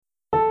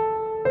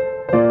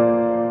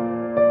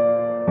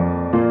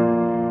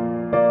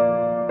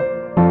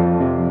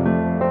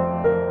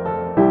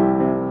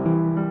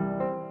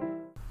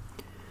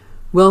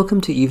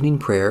Welcome to evening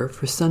prayer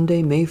for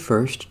Sunday, May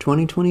 1st,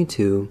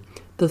 2022,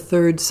 the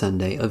third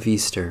Sunday of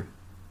Easter.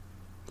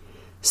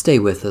 Stay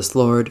with us,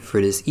 Lord, for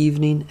it is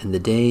evening and the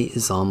day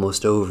is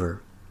almost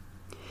over.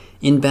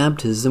 In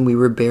baptism we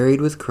were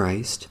buried with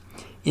Christ.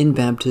 In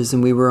baptism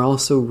we were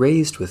also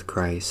raised with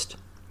Christ.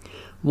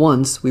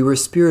 Once we were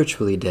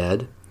spiritually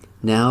dead.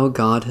 Now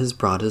God has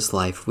brought us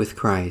life with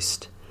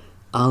Christ.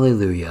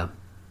 Alleluia.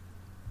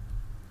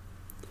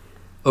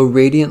 O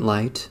radiant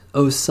light,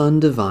 O Sun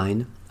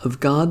divine, of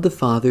God the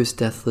Father's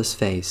deathless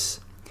face,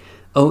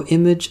 O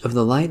image of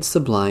the light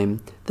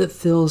sublime that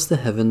fills the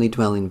heavenly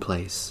dwelling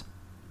place.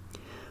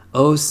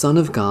 O Son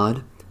of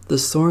God, the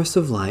source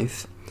of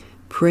life,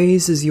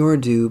 praise is your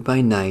due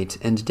by night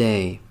and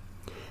day.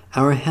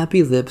 Our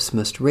happy lips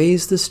must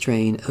raise the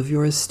strain of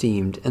your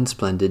esteemed and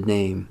splendid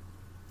name.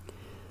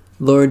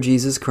 Lord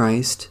Jesus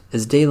Christ,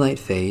 as daylight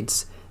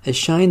fades, as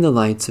shine the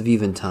lights of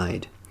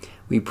eventide,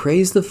 we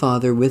praise the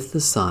Father with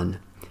the Son,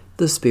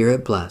 the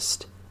Spirit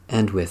blessed,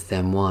 and with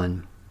them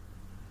one.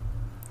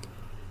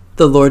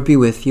 The Lord be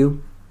with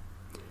you.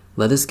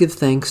 Let us give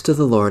thanks to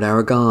the Lord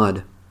our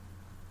God.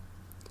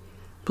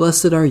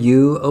 Blessed are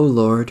you, O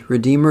Lord,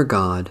 Redeemer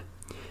God.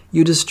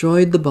 You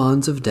destroyed the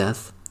bonds of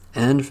death,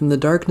 and from the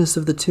darkness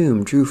of the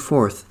tomb drew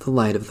forth the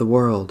light of the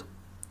world.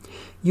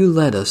 You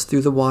led us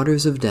through the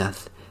waters of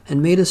death,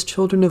 and made us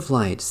children of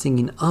light,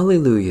 singing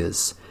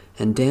Alleluias,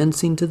 and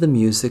dancing to the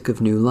music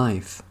of new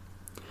life.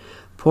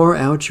 Pour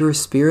out your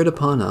Spirit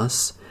upon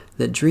us,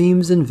 that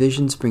dreams and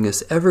visions bring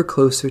us ever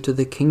closer to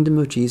the kingdom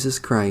of Jesus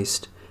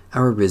Christ,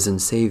 our risen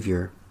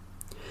Savior.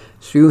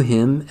 Through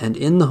him and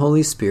in the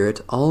Holy Spirit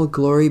all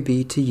glory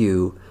be to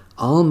you,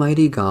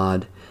 Almighty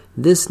God,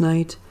 this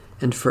night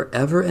and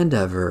forever and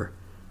ever.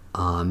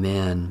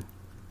 Amen.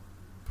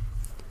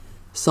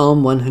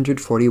 Psalm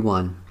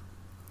 141.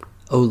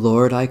 O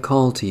Lord, I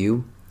call to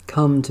you,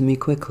 come to me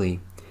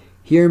quickly.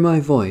 Hear my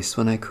voice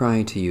when I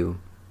cry to you.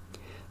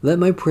 Let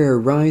my prayer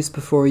rise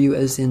before you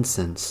as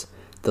incense,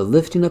 the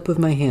lifting up of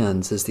my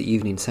hands as the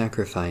evening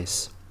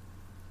sacrifice.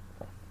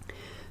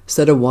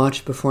 Set a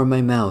watch before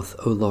my mouth,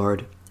 O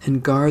Lord,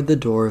 and guard the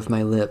door of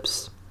my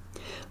lips.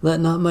 Let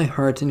not my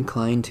heart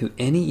incline to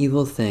any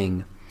evil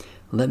thing.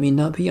 Let me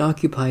not be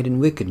occupied in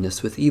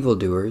wickedness with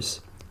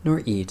evildoers,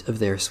 nor eat of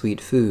their sweet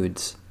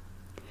foods.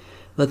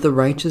 Let the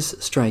righteous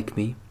strike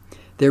me.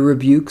 Their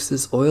rebukes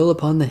as oil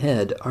upon the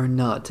head are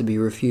not to be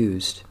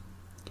refused.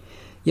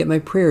 Yet my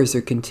prayers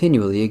are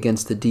continually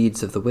against the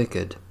deeds of the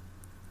wicked.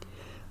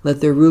 Let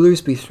their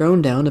rulers be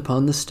thrown down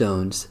upon the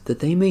stones, that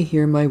they may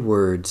hear my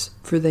words,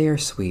 for they are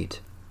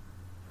sweet.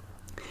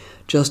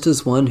 Just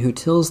as one who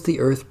tills the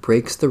earth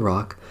breaks the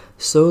rock,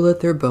 so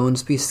let their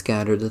bones be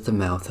scattered at the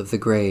mouth of the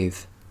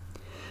grave.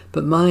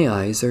 But my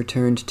eyes are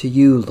turned to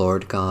you,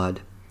 Lord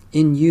God.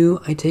 In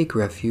you I take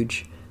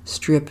refuge.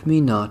 Strip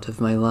me not of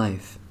my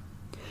life.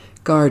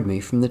 Guard me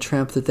from the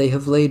trap that they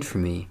have laid for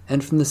me,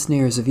 and from the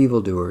snares of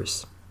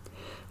evildoers.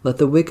 Let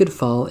the wicked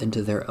fall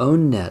into their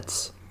own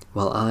nets,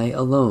 while I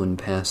alone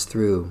pass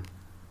through.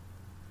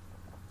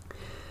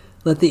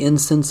 Let the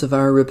incense of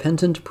our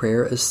repentant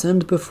prayer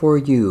ascend before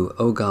you,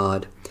 O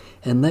God,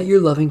 and let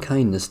your loving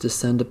kindness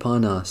descend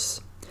upon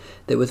us,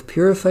 that with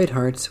purified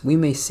hearts we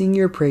may sing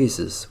your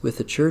praises with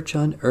the church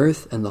on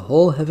earth and the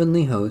whole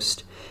heavenly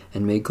host,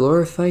 and may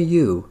glorify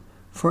you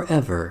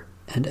forever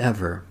and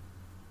ever.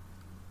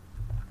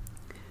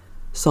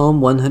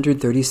 Psalm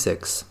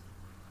 136.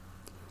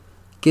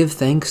 Give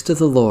thanks to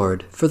the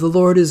Lord, for the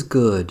Lord is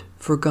good,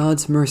 for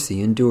God's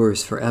mercy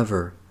endures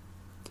forever.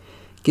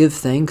 Give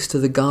thanks to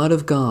the God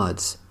of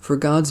gods, for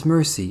God's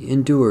mercy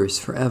endures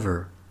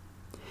forever.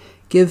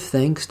 Give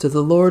thanks to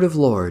the Lord of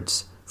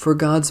lords, for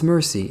God's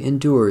mercy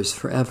endures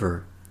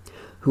forever.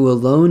 Who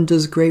alone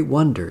does great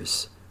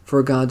wonders,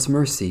 for God's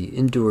mercy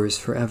endures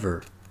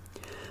forever.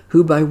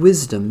 Who by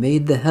wisdom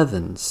made the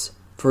heavens,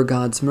 for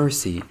God's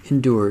mercy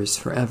endures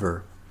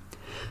forever.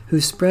 Who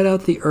spread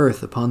out the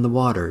earth upon the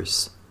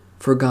waters,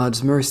 for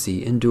God's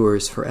mercy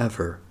endures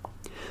forever.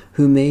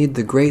 Who made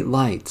the great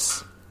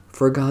lights,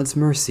 for God's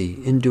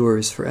mercy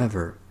endures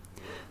forever.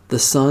 The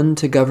sun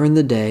to govern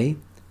the day,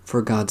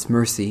 for God's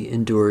mercy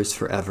endures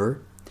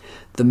forever.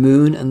 The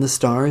moon and the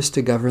stars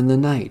to govern the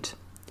night,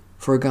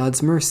 for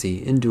God's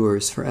mercy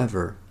endures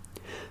forever.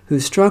 Who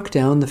struck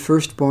down the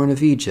firstborn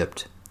of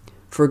Egypt,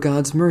 for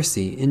God's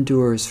mercy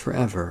endures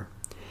forever.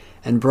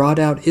 And brought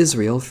out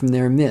Israel from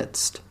their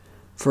midst,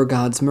 for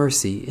God's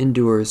mercy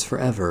endures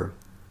forever.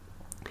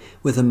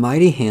 With a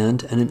mighty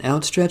hand and an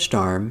outstretched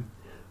arm,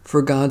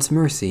 for God's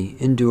mercy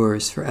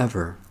endures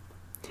forever.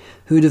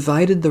 Who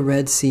divided the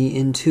Red Sea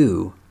in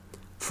two,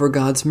 for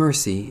God's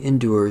mercy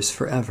endures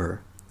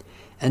forever.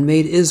 And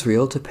made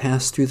Israel to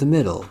pass through the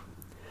middle,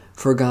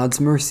 for God's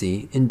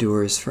mercy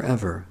endures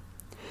forever.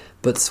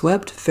 But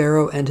swept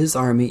Pharaoh and his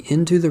army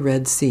into the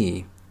Red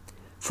Sea,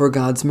 for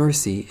God's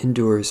mercy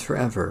endures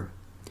forever.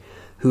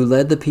 Who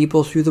led the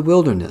people through the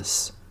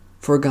wilderness,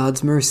 for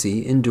God's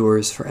mercy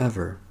endures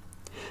forever.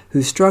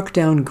 Who struck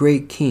down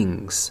great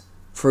kings,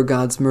 for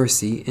God's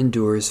mercy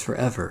endures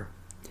forever.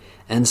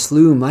 And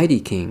slew mighty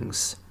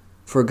kings,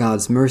 for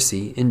God's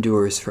mercy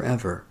endures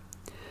forever.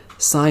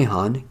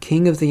 Sihon,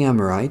 king of the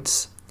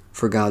Amorites,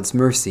 for God's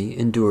mercy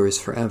endures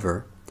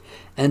forever,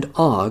 and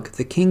Og,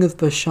 the king of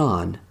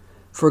Bashan,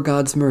 for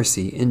God's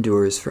mercy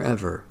endures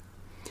forever,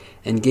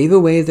 and gave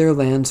away their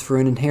lands for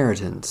an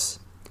inheritance,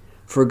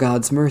 for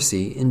God's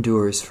mercy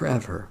endures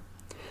forever,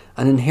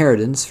 an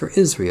inheritance for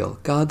Israel,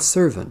 God's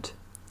servant,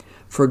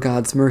 for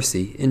God's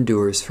mercy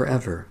endures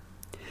forever,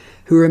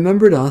 who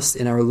remembered us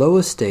in our low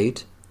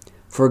estate,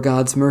 for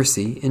God's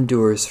mercy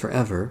endures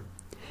forever,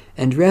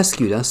 and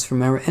rescued us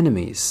from our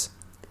enemies,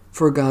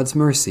 for God's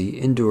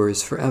mercy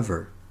endures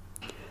forever,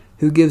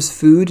 who gives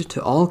food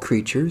to all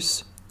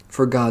creatures,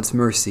 for God's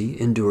mercy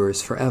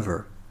endures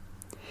forever.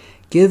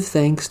 Give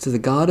thanks to the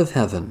God of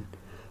heaven,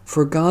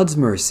 for God's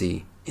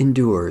mercy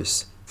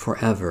endures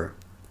forever.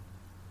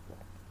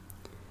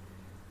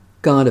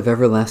 God of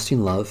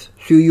everlasting love,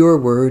 through your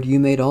word you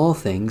made all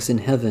things in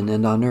heaven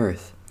and on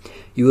earth.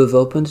 You have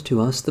opened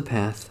to us the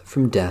path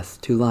from death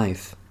to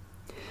life.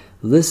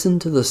 Listen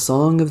to the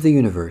song of the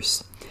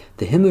universe,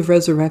 the hymn of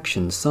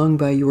resurrection sung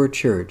by your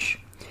church,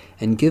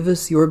 and give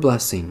us your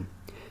blessing,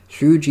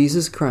 through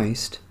Jesus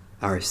Christ,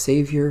 our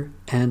Savior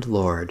and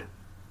Lord.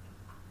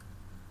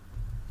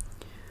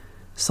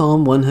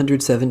 Psalm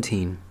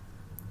 117.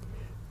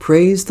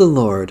 Praise the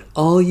Lord,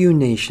 all you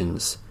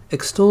nations.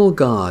 Extol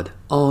God,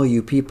 all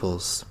you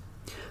peoples.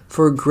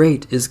 For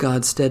great is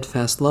God's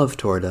steadfast love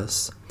toward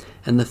us,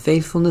 and the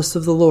faithfulness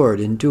of the Lord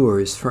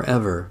endures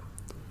forever.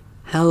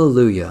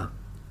 Hallelujah.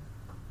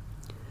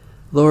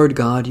 Lord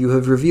God, you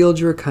have revealed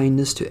your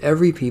kindness to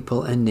every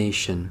people and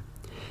nation.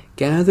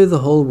 Gather the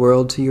whole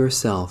world to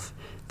yourself,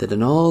 that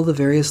in all the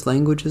various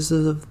languages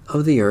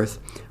of the earth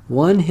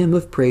one hymn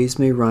of praise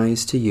may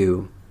rise to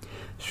you,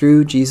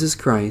 through Jesus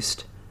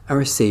Christ,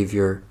 our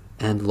Savior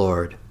and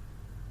Lord.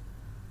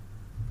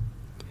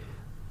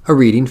 A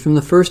reading from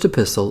the first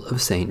epistle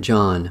of St.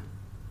 John.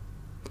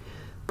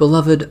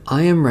 Beloved,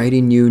 I am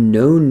writing you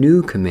no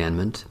new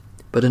commandment,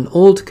 but an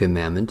old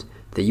commandment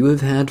that you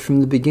have had from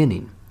the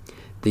beginning.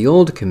 The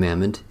old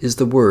commandment is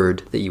the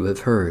word that you have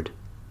heard.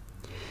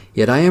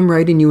 Yet I am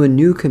writing you a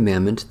new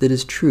commandment that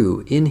is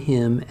true in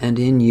him and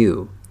in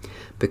you,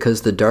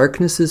 because the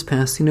darkness is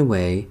passing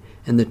away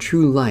and the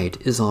true light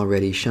is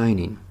already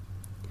shining.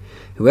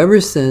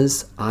 Whoever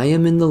says, I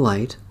am in the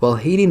light, while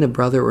hating a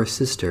brother or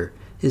sister,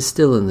 is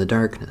still in the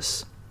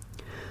darkness.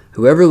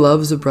 Whoever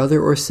loves a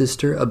brother or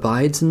sister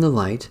abides in the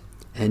light,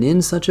 and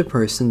in such a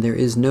person there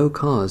is no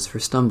cause for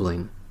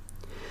stumbling.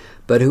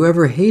 But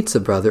whoever hates a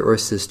brother or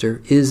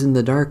sister is in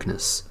the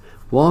darkness,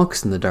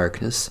 walks in the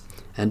darkness,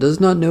 and does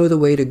not know the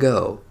way to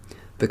go,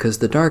 because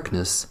the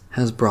darkness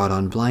has brought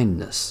on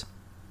blindness.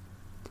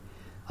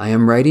 I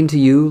am writing to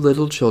you,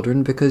 little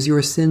children, because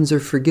your sins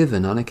are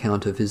forgiven on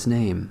account of his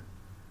name.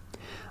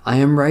 I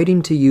am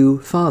writing to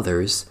you,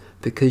 fathers,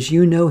 because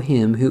you know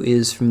him who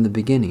is from the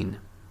beginning.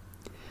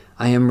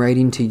 I am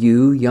writing to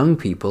you, young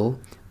people,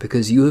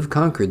 because you have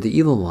conquered the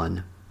evil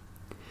one.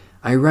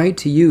 I write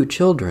to you,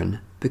 children,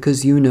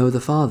 because you know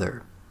the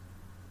Father.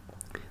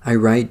 I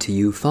write to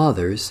you,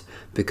 fathers,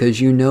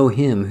 because you know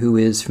him who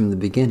is from the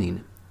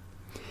beginning.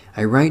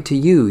 I write to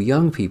you,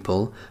 young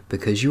people,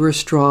 because you are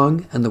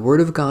strong, and the word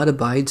of God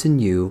abides in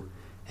you,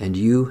 and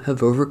you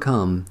have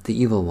overcome the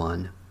evil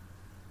one.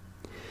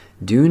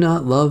 Do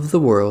not love the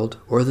world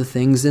or the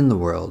things in the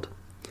world.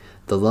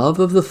 The love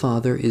of the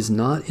Father is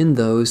not in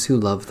those who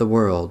love the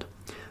world.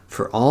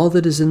 For all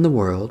that is in the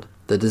world,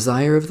 the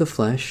desire of the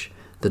flesh,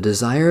 the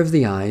desire of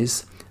the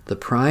eyes, the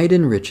pride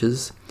in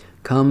riches,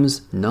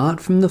 comes not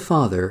from the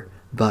Father,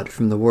 but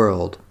from the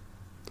world.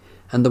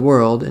 And the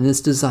world and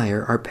its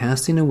desire are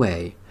passing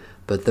away,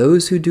 but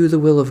those who do the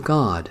will of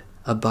God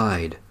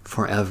abide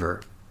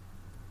forever.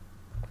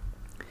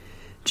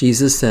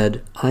 Jesus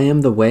said, I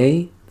am the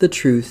way, the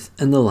truth,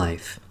 and the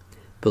life.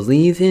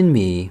 Believe in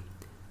me.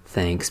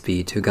 Thanks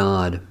be to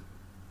God.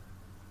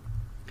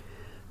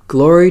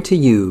 Glory to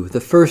you,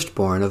 the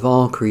firstborn of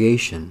all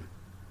creation.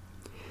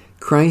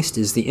 Christ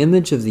is the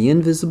image of the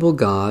invisible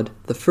God,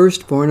 the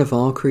firstborn of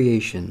all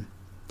creation.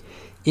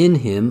 In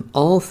him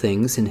all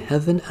things in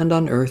heaven and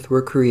on earth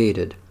were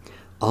created,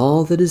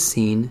 all that is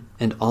seen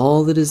and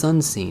all that is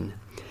unseen,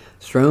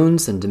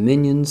 thrones and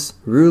dominions,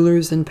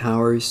 rulers and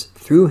powers,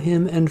 through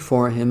him and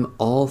for him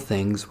all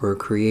things were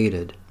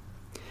created.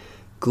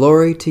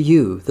 Glory to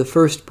you, the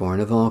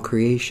firstborn of all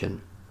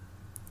creation.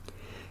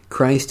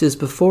 Christ is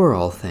before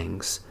all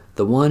things,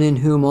 the one in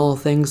whom all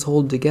things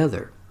hold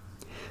together.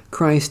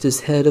 Christ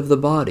is head of the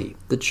body,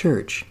 the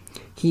church.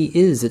 He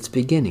is its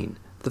beginning,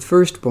 the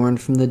firstborn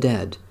from the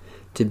dead,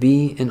 to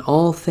be in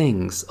all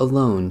things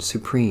alone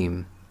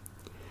supreme.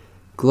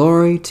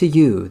 Glory to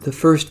you, the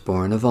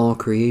firstborn of all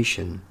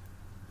creation.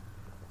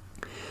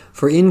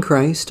 For in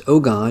Christ, O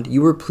God,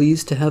 you were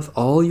pleased to have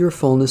all your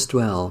fullness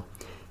dwell,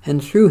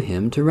 and through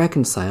him to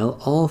reconcile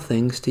all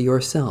things to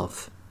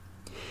yourself.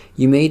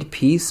 You made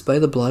peace by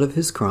the blood of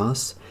his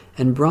cross,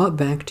 and brought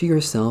back to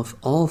yourself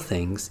all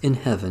things in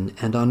heaven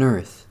and on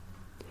earth.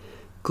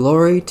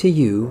 Glory to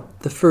you,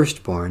 the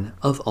firstborn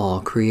of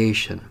all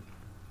creation.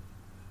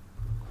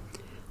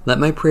 Let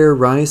my prayer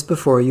rise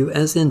before you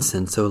as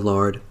incense, O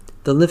Lord,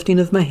 the lifting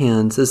of my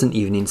hands as an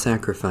evening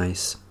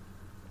sacrifice.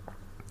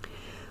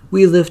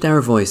 We lift our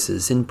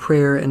voices in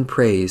prayer and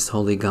praise,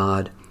 Holy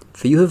God,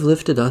 for you have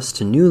lifted us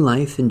to new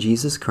life in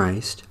Jesus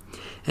Christ,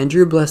 and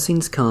your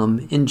blessings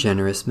come in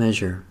generous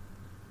measure.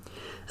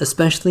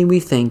 Especially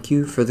we thank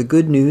you for the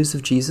good news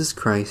of Jesus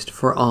Christ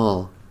for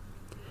all,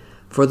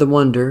 for the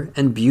wonder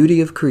and beauty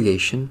of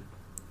creation,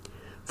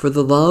 for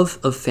the love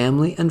of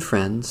family and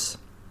friends,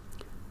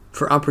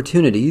 for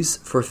opportunities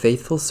for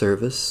faithful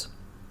service,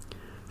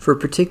 for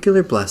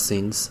particular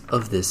blessings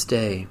of this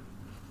day.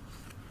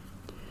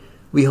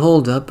 We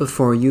hold up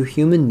before you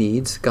human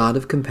needs, God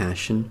of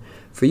compassion,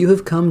 for you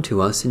have come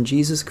to us in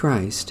Jesus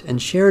Christ and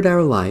shared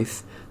our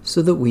life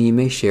so that we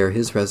may share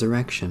his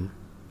resurrection.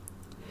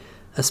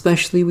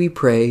 Especially we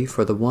pray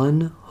for the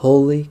one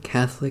holy,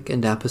 Catholic,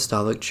 and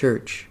Apostolic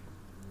Church,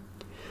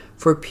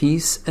 for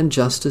peace and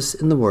justice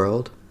in the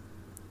world,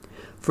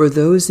 for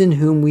those in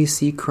whom we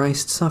see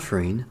Christ's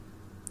suffering,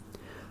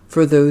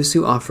 for those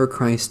who offer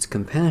Christ's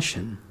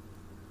compassion,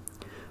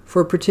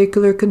 for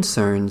particular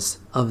concerns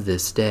of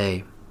this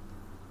day.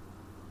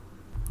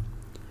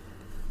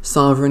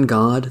 Sovereign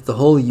God, the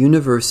whole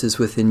universe is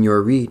within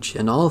your reach,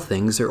 and all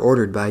things are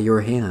ordered by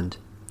your hand.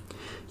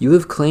 You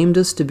have claimed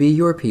us to be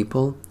your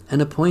people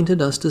and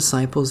appointed us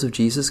disciples of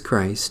Jesus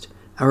Christ,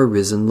 our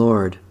risen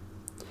Lord.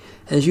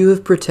 As you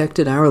have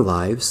protected our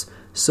lives,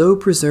 so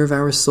preserve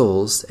our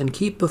souls and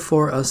keep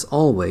before us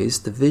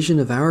always the vision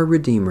of our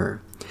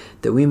Redeemer,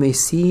 that we may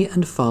see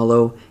and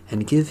follow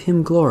and give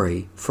him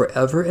glory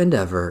forever and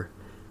ever.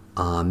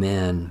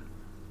 Amen.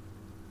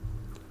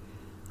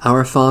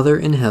 Our Father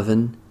in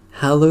heaven,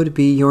 hallowed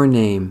be your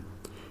name.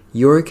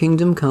 Your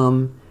kingdom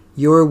come,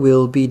 your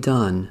will be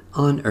done,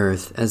 on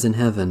earth as in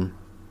heaven.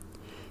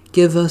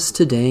 Give us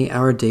today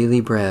our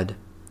daily bread.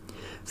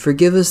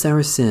 Forgive us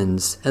our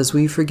sins, as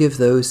we forgive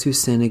those who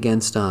sin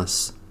against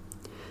us.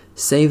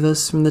 Save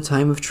us from the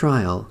time of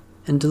trial,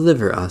 and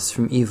deliver us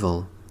from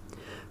evil.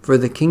 For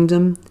the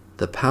kingdom,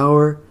 the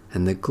power,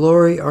 and the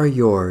glory are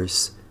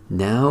yours,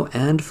 now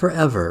and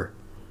forever.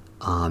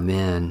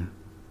 Amen.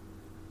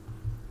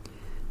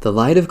 The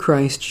light of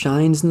Christ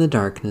shines in the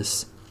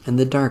darkness, and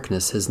the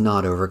darkness has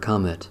not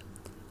overcome it.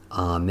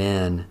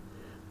 Amen.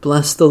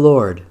 Bless the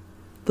Lord.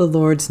 The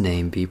Lord's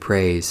name be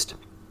praised.